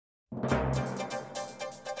From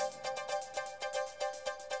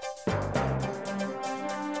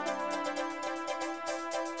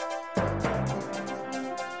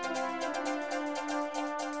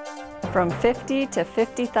 50 to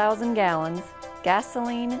 50,000 gallons,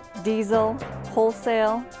 gasoline, diesel,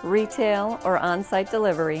 wholesale, retail, or on-site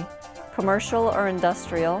delivery, commercial or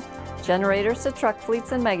industrial, generators to truck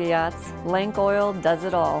fleets and megayachts, Lank Oil does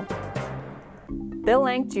it all. Bill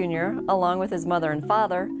Lank Jr., along with his mother and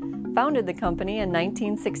father, founded the company in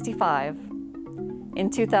 1965. In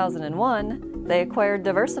 2001, they acquired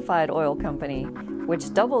Diversified Oil Company,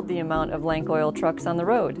 which doubled the amount of Lank Oil trucks on the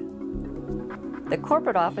road. The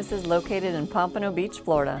corporate office is located in Pompano Beach,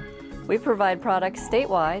 Florida. We provide products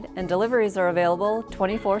statewide and deliveries are available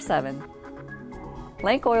 24/7.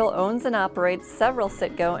 Lank Oil owns and operates several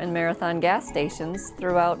Citgo and Marathon gas stations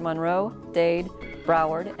throughout Monroe, Dade,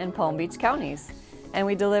 Broward, and Palm Beach counties, and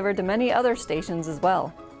we deliver to many other stations as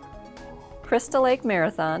well. Crystal Lake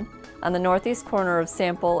Marathon on the northeast corner of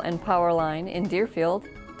Sample and Powerline in Deerfield,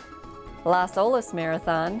 Las Olas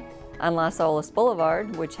Marathon on Las Olas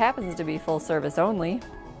Boulevard, which happens to be full service only,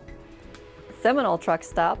 Seminole Truck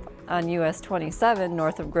Stop on US 27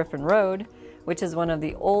 north of Griffin Road, which is one of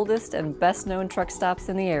the oldest and best known truck stops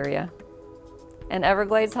in the area, and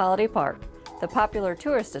Everglades Holiday Park, the popular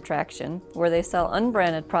tourist attraction where they sell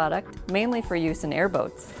unbranded product mainly for use in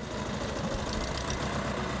airboats.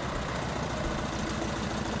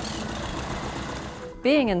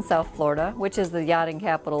 Being in South Florida, which is the yachting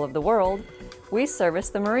capital of the world, we service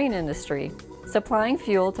the marine industry, supplying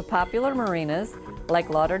fuel to popular marinas like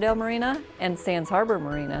Lauderdale Marina and Sands Harbor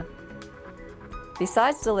Marina.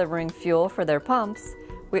 Besides delivering fuel for their pumps,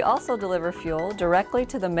 we also deliver fuel directly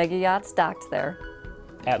to the mega yachts docked there.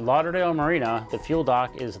 At Lauderdale Marina, the fuel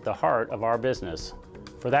dock is at the heart of our business.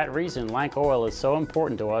 For that reason, Lank Oil is so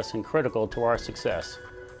important to us and critical to our success.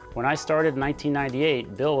 When I started in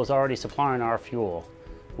 1998, Bill was already supplying our fuel.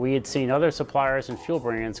 We had seen other suppliers and fuel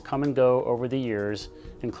brands come and go over the years,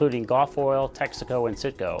 including Gulf Oil, Texaco, and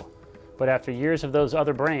Citgo. But after years of those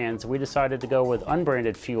other brands, we decided to go with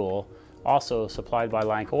unbranded fuel, also supplied by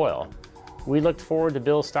Lank Oil. We looked forward to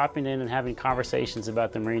Bill stopping in and having conversations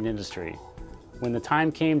about the marine industry. When the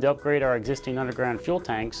time came to upgrade our existing underground fuel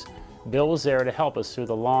tanks, Bill was there to help us through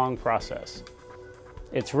the long process.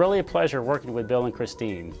 It's really a pleasure working with Bill and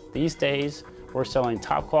Kristene. These days, we're selling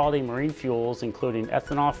top quality marine fuels, including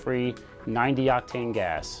ethanol-free 90-octane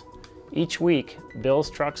gas. Each week, Bill's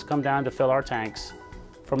trucks come down to fill our tanks.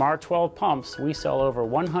 From our 12 pumps, we sell over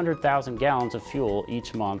 100,000 gallons of fuel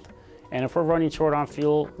each month, and if we're running short on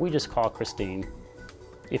fuel, we just call Kristene.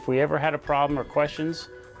 If we ever had a problem or questions,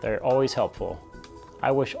 they're always helpful.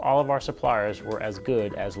 I wish all of our suppliers were as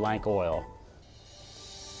good as Lank Oil.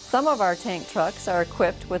 Some of our tank trucks are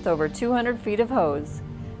equipped with over 200 feet of hose,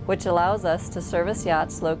 which allows us to service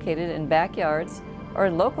yachts located in backyards or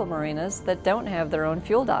local marinas that don't have their own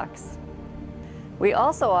fuel docks. We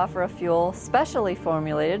also offer a fuel specially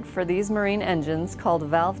formulated for these marine engines called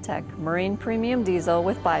ValveTech Marine Premium Diesel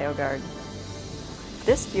with BioGuard.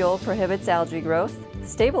 This fuel prohibits algae growth,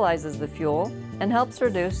 stabilizes the fuel, and helps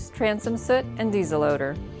reduce transom soot and diesel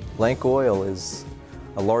odor. Lank Oil is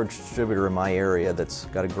a large distributor in my area that's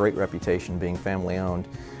got a great reputation being family owned,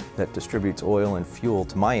 that distributes oil and fuel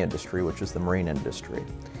to my industry, which is the marine industry.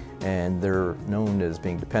 And they're known as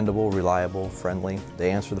being dependable, reliable, friendly.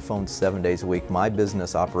 They answer the phone 7 days a week. My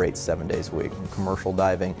business operates 7 days a week. In commercial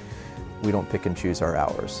diving, we don't pick and choose our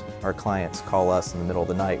hours. Our clients call us in the middle of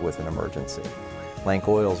the night with an emergency. Lank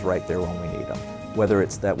Oil's right there when we need them. Whether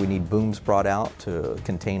it's that we need booms brought out to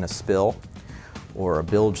contain a spill, or a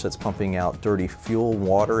bilge that's pumping out dirty fuel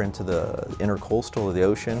water into the intercoastal of the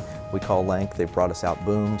ocean, we call Lank. They've brought us out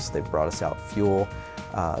booms, they've brought us out fuel.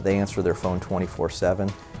 They answer their phone 24/7.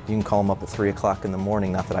 You can call them up at 3 o'clock in the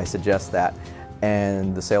morning, not that I suggest that,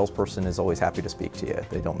 and the salesperson is always happy to speak to you.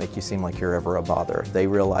 They don't make you seem like you're ever a bother. They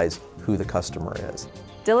realize who the customer is.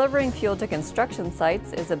 Delivering fuel to construction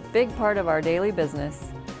sites is a big part of our daily business.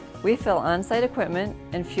 We fill on-site equipment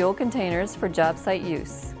and fuel containers for job site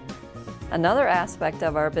use. Another aspect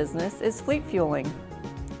of our business is fleet fueling.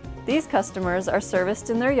 These customers are serviced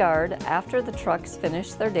in their yard after the trucks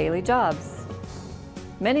finish their daily jobs.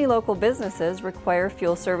 Many local businesses require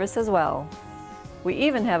fuel service as well. We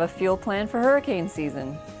even have a fuel plan for hurricane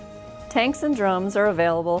season. Tanks and drums are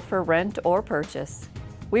available for rent or purchase.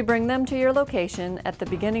 We bring them to your location at the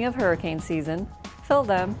beginning of hurricane season, fill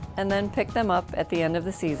them, and then pick them up at the end of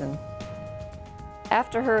the season.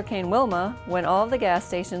 After Hurricane Wilma, when all of the gas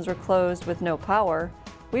stations were closed with no power,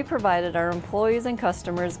 we provided our employees and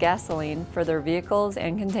customers gasoline for their vehicles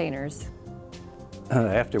and containers.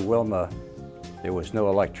 After Wilma, there was no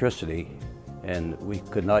electricity and we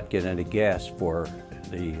could not get any gas for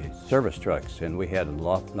the service trucks, and we had an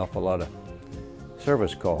awful lot of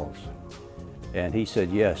service calls. And he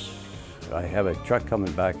said, yes, I have a truck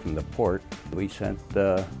coming back from the port. We sent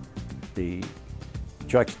the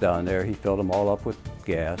trucks down there. He filled them all up with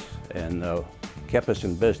gas and kept us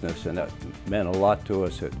in business, and that meant a lot to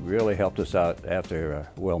us. It really helped us out after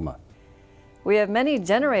Wilma. We have many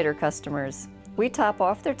generator customers. We top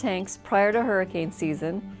off their tanks prior to hurricane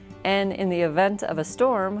season, and in the event of a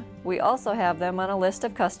storm, we also have them on a list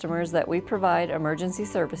of customers that we provide emergency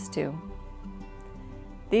service to.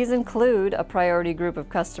 These include a priority group of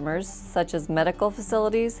customers such as medical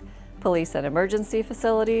facilities, police and emergency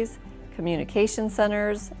facilities, communication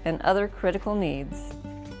centers, and other critical needs.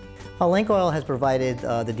 Lank Oil has provided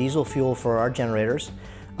the diesel fuel for our generators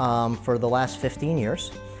for the last 15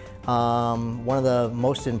 years. One of the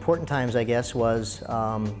most important times, I guess, was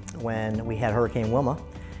when we had Hurricane Wilma,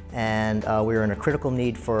 and we were in a critical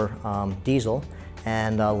need for diesel,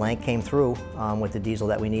 and Lank came through with the diesel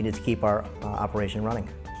that we needed to keep our operation running.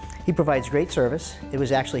 He provides great service. It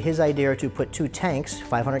was actually his idea to put 2 tanks,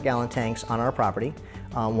 500-gallon tanks, on our property,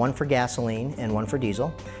 one for gasoline and one for diesel,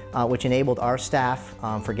 which enabled our staff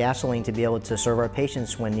for gasoline to be able to serve our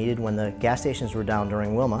patients when needed when the gas stations were down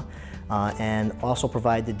during Wilma, and also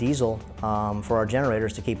provide the diesel for our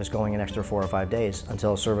generators to keep us going an extra 4 or 5 days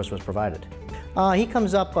until service was provided. He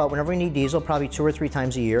comes up whenever we need diesel, probably 2 or 3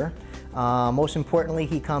 times a year. Most importantly,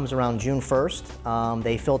 he comes around June 1st.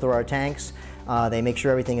 They filter our tanks. They make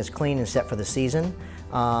sure everything is clean and set for the season.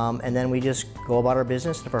 And then we just go about our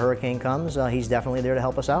business. If a hurricane comes, he's definitely there to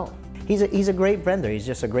help us out. He's a great vendor. He's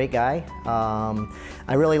just a great guy.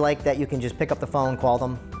 I really like that you can just pick up the phone, call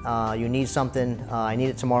them. You need something, I need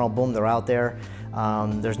it tomorrow, boom, they're out there.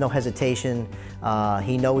 There's no hesitation.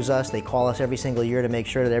 He knows us. They call us every single year to make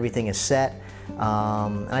sure that everything is set.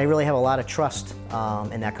 And I really have a lot of trust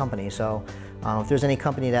in that company. So if there's any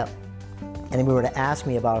company that anybody were to ask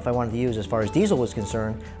me about if I wanted to use as far as diesel was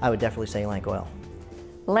concerned, I would definitely say Lank Oil.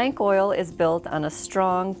 Lank Oil is built on a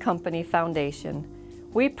strong company foundation.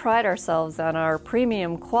 We pride ourselves on our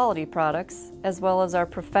premium quality products as well as our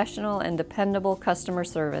professional and dependable customer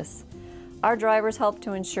service. Our drivers help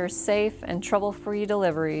to ensure safe and trouble-free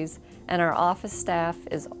deliveries, and our office staff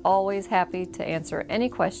is always happy to answer any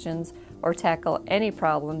questions or tackle any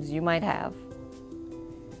problems you might have.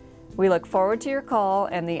 We look forward to your call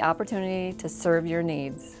and the opportunity to serve your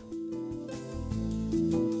needs.